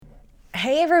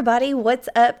Hey everybody, what's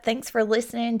up? Thanks for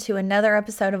listening to another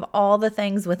episode of All the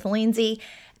Things with Lindsay.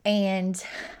 And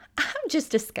I've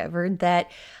just discovered that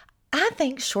I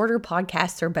think shorter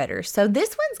podcasts are better. So this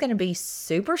one's going to be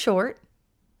super short,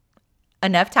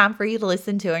 enough time for you to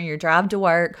listen to on your drive to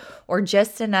work, or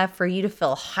just enough for you to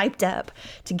feel hyped up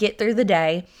to get through the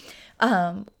day,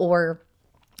 or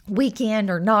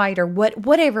weekend or night or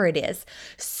whatever it is.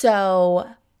 So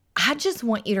I just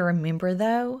want you to remember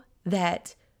though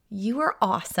that you are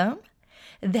awesome,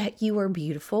 that you are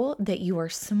beautiful, that you are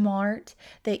smart,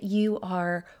 that you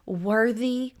are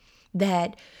worthy,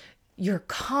 that you're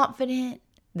confident,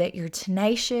 that you're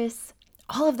tenacious,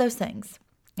 all of those things.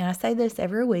 And I say this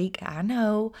every week, I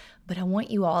know, but I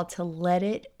want you all to let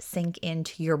it sink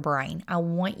into your brain. I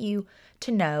want you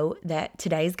to know that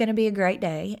today's going to be a great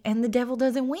day and the devil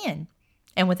doesn't win.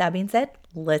 And with that being said,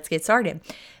 let's get started.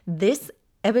 This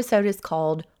episode is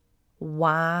called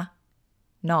Why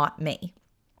Not Me?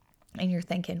 And you're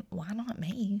thinking, why not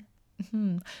me?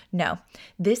 No,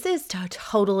 this is to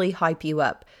totally hype you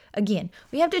up. Again,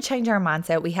 we have to change our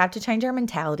mindset. We have to change our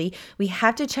mentality. We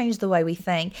have to change the way we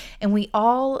think. And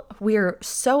we're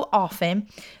so often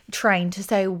trained to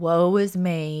say, woe is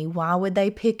me. Why would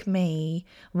they pick me?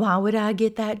 Why would I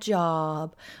get that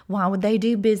job? Why would they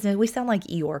do business? We sound like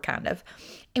Eeyore kind of.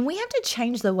 And we have to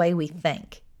change the way we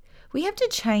think. We have to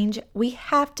change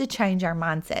our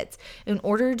mindsets in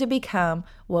order to become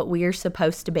what we are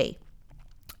supposed to be.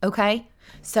 Okay?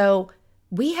 So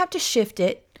we have to shift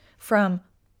it from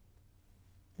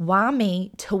why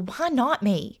me to why not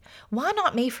me? Why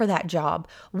not me for that job?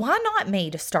 Why not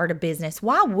me to start a business?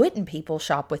 Why wouldn't people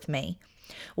shop with me?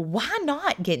 Why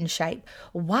not get in shape?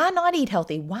 Why not eat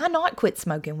healthy? Why not quit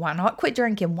smoking? Why not quit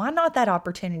drinking? Why not that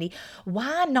opportunity?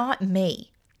 Why not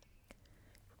me?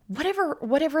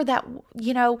 Whatever that,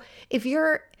 if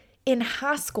you're in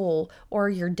high school or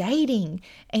you're dating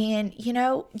and,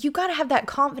 you got to have that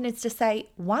confidence to say,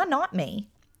 why not me?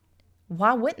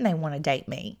 Why wouldn't they want to date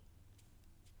me?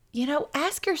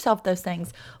 Ask yourself those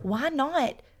things. Why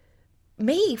not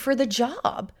me for the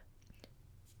job?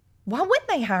 Why wouldn't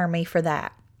they hire me for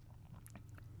that?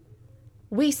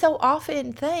 We so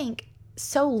often think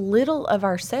so little of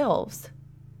ourselves.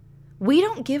 We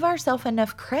don't give ourselves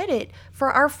enough credit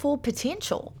for our full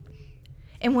potential.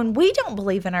 And when we don't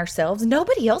believe in ourselves,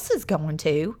 nobody else is going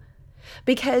to.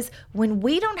 Because when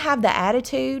we don't have the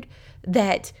attitude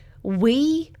that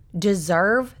we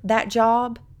deserve that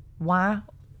job, why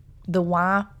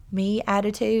me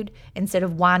attitude instead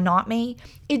of why not me,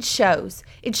 it shows.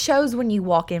 It shows when you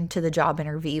walk into the job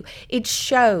interview. It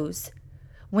shows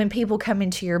when people come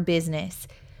into your business.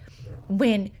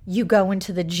 When you go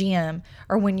into the gym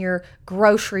or when you're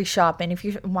grocery shopping,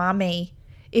 why me?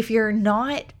 If you're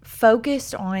not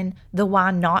focused on the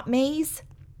why not me's,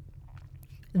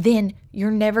 then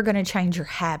you're never going to change your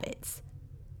habits.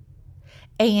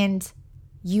 And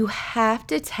you have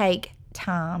to take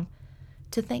time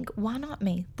to think, why not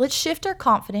me? Let's shift our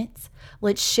confidence.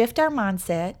 Let's shift our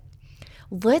mindset.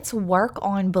 Let's work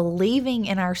on believing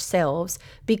in ourselves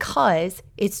because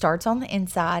it starts on the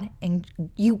inside and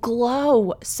you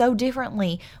glow so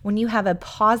differently when you have a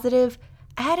positive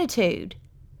attitude.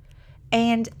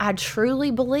 And I truly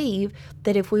believe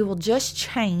that if we will just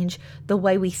change the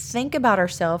way we think about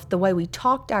ourselves, the way we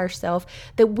talk to ourselves,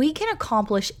 that we can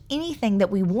accomplish anything that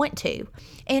we want to.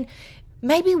 And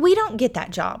maybe we don't get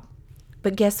that job,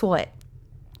 but guess what?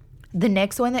 The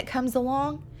next one that comes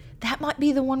along, that might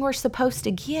be the one we're supposed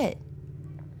to get.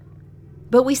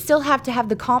 But we still have to have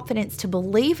the confidence to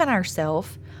believe in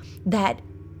ourselves that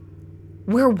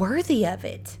we're worthy of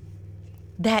it,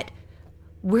 that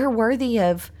we're worthy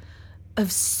of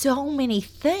so many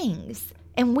things.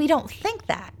 And we don't think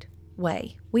that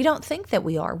way. We don't think that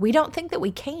we are. We don't think that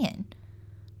we can.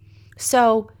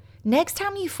 So next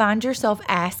time you find yourself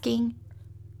asking,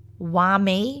 why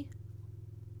me?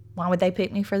 Why would they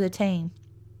pick me for the team?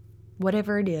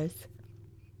 Whatever it is,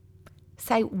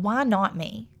 say, why not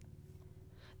me?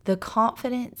 The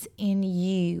confidence in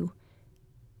you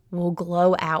will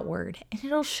glow outward and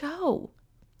it'll show.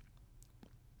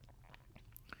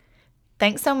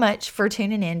 Thanks so much for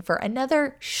tuning in for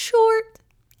another short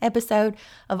episode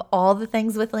of All the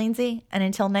Things with Lindsay. And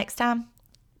until next time,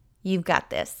 you've got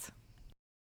this.